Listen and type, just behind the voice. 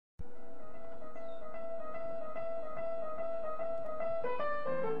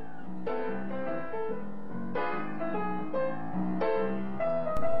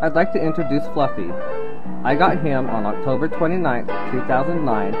I'd like to introduce Fluffy. I got him on October 29th,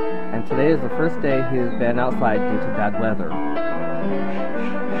 2009, and today is the first day he has been outside due to bad weather.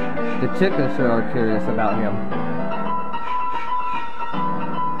 The chickens sure are curious about him.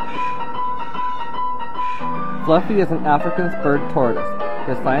 Fluffy is an African spurred tortoise.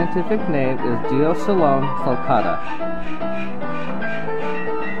 His scientific name is Geoshalom sulcata.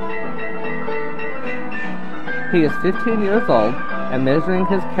 He is 15 years old, and measuring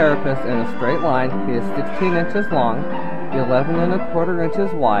his carapace in a straight line, he is 16 inches long, 11 1/4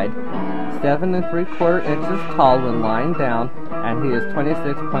 inches wide, 7 3/4 inches tall when lying down, and he is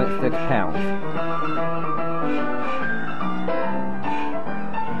 26.6 pounds.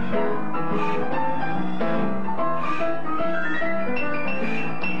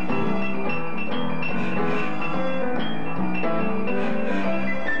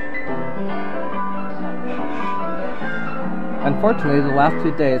 Unfortunately, the last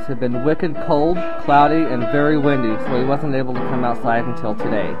 2 days have been wicked cold, cloudy, and very windy, so he wasn't able to come outside until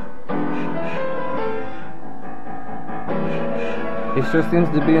today. He sure seems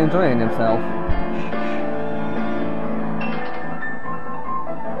to be enjoying himself.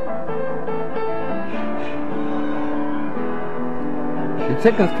 The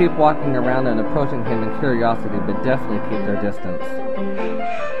chickens keep walking around and approaching him in curiosity, but definitely keep their distance.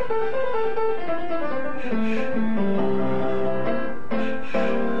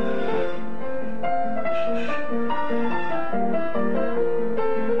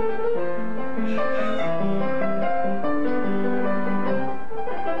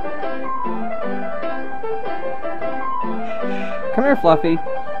 Come here, Fluffy.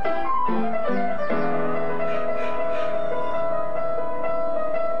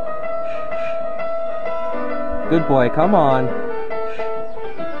 Good boy, come on.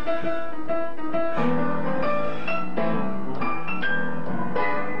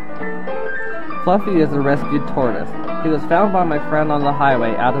 Fluffy is a rescued tortoise. He was found by my friend on the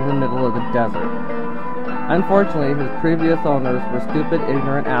highway out in the middle of the desert. Unfortunately, his previous owners were stupid,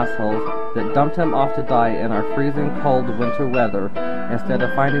 ignorant assholes that dumped him off to die in our freezing cold winter weather instead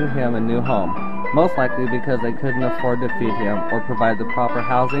of finding him a new home, most likely because they couldn't afford to feed him or provide the proper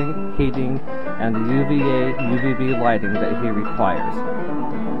housing, heating, and the UVA, UVB lighting that he requires.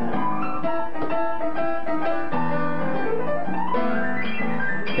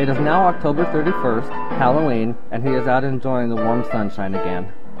 It is now October 31st, Halloween, and he is out enjoying the warm sunshine again.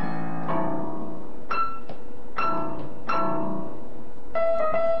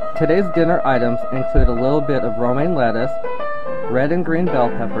 Today's dinner items include a little bit of romaine lettuce, red and green bell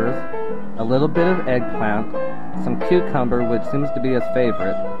peppers, a little bit of eggplant, some cucumber, which seems to be his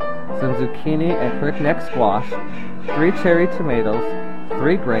favorite, some zucchini and crookneck squash, 3 cherry tomatoes,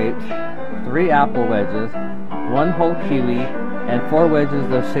 3 grapes, 3 apple wedges, 1 whole kiwi, and 4 wedges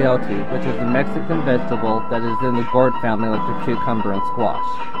of chayote, which is a Mexican vegetable that is in the gourd family like the cucumber and squash.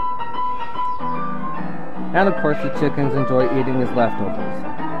 And of course the chickens enjoy eating his leftovers.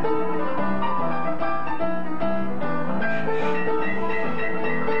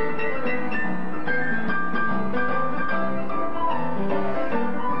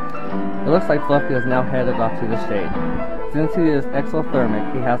 It looks like Fluffy is now headed off to the shade. Since he is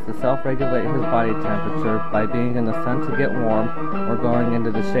exothermic, he has to self-regulate his body temperature by being in the sun to get warm or going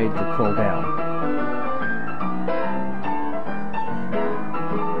into the shade to cool down.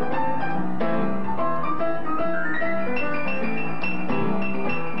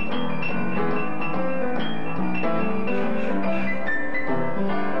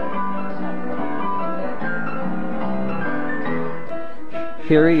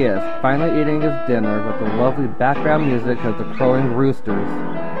 Here he is, finally eating his dinner with the lovely background music of the crowing roosters.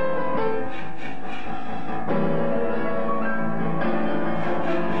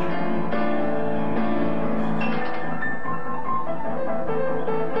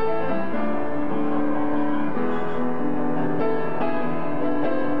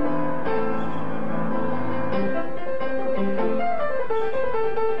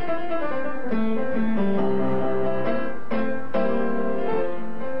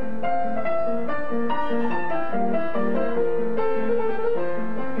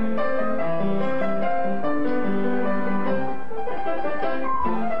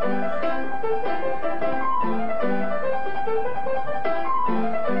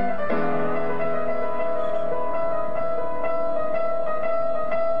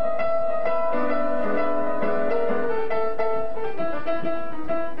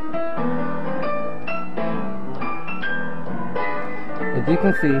 As you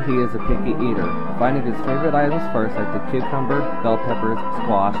can see, he is a picky eater, finding his favorite items first like the cucumber, bell peppers,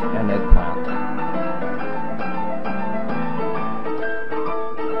 squash, and eggplant.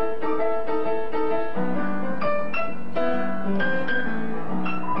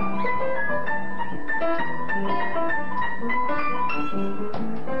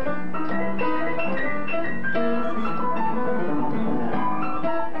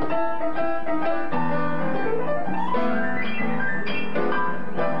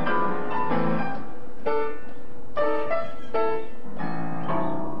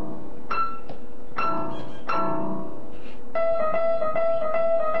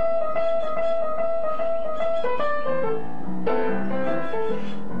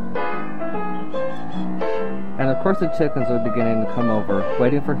 course the chickens were beginning to come over,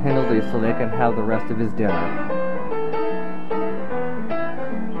 waiting for him to leave so they could have the rest of his dinner.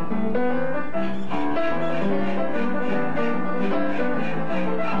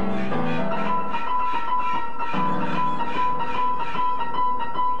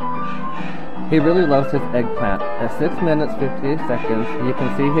 He really loves his eggplant. At 6 minutes 58 seconds, you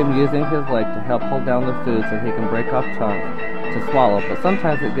can see him using his leg to help hold down the food so he can break off chunks to swallow, but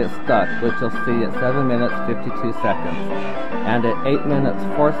sometimes it gets stuck, which you'll see at 7 minutes 52 seconds. And at 8 minutes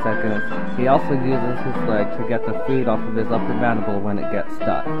 4 seconds, he also uses his leg to get the food off of his upper mandible when it gets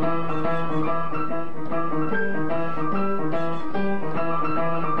stuck.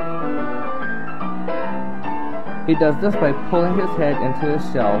 He does this by pulling his head into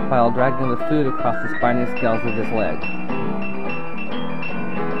his shell while dragging the food across the spiny scales of his leg.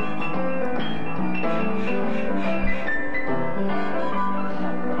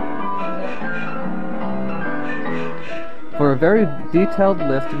 For a very detailed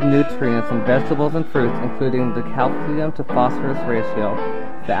list of nutrients in vegetables and fruits, including the calcium to phosphorus ratio,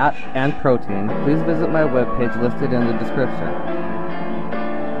 fat, and protein, please visit my webpage listed in the description.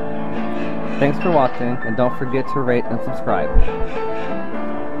 Thanks for watching, and don't forget to rate and subscribe.